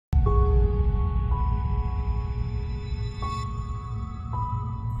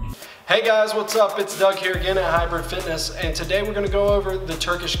Hey guys, what's up? It's Doug here again at Hybrid Fitness, and today we're going to go over the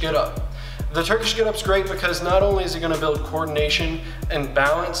Turkish Get Up. The Turkish Get Up's great because not only is it going to build coordination and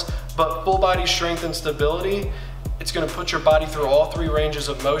balance, but full body strength and stability. It's going to put your body through all three ranges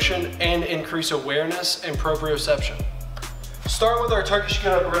of motion and increase awareness and proprioception. Start with our Turkish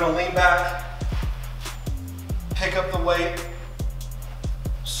Get Up. We're going to lean back, pick up the weight,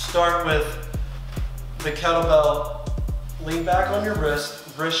 start with the kettlebell, lean back on your wrist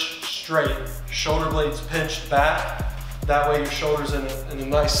straight, shoulder blades pinched back. That way your shoulder's in a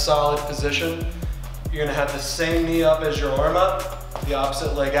nice solid position. You're gonna have the same knee up as your arm up, the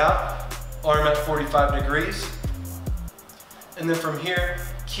opposite leg out, arm at 45 degrees. And then from here,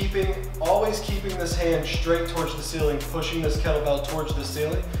 always keeping this hand straight towards the ceiling, pushing this kettlebell towards the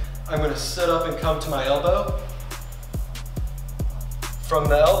ceiling. I'm gonna sit up and come to my elbow. From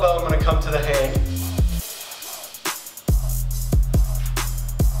the elbow, I'm gonna come to the hand.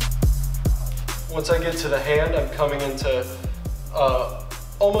 Once I get to the hand, I'm coming into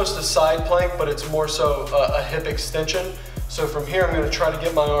almost a side plank, but it's more so a hip extension. So from here, I'm going to try to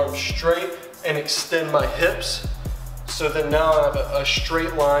get my arms straight and extend my hips. So then now I have a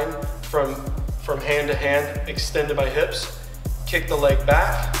straight line from hand to hand, extended my hips. Kick the leg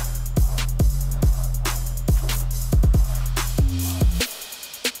back.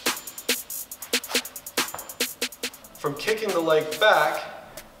 From kicking the leg back,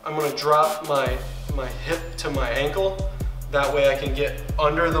 I'm going to drop my hip to my ankle. That way I can get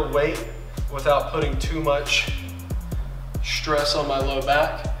under the weight without putting too much stress on my low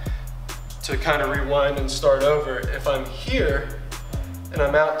back to kind of rewind and start over. If I'm here and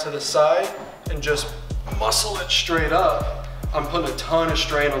I'm out to the side and just muscle it straight up, I'm putting a ton of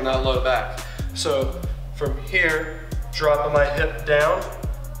strain on that low back. So from here, dropping my hip down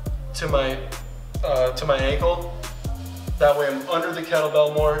to my ankle. That way I'm under the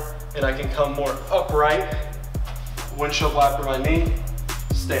kettlebell more and I can come more upright. Windshield wiper my knee,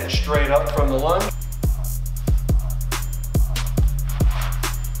 stand straight up from the lunge.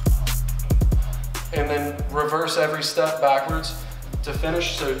 And then reverse every step backwards to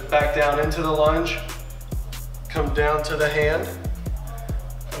finish. So back down into the lunge, come down to the hand.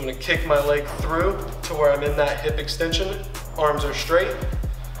 I'm gonna kick my leg through to where I'm in that hip extension. Arms are straight,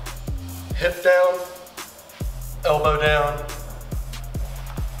 hip down, elbow down,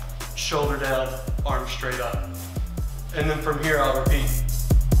 shoulder down, arm straight up. And then from here, I'll repeat.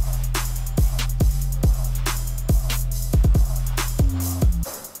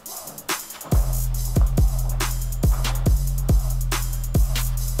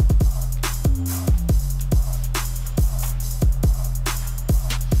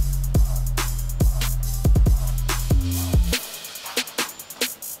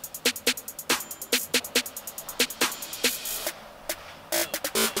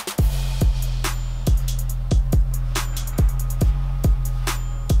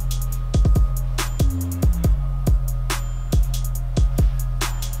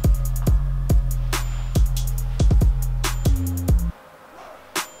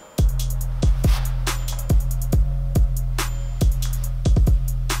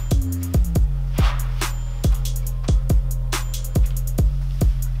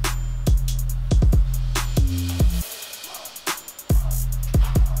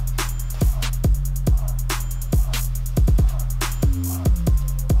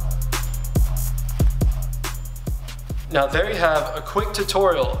 Now there you have a quick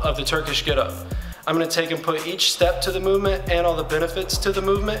tutorial of the Turkish Get Up. I'm going to take and put each step to the movement and all the benefits to the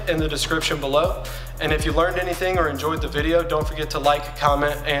movement in the description below. And if you learned anything or enjoyed the video, don't forget to like,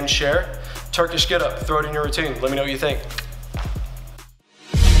 comment, and share. Turkish Get Up, throw it in your routine. Let me know what you think.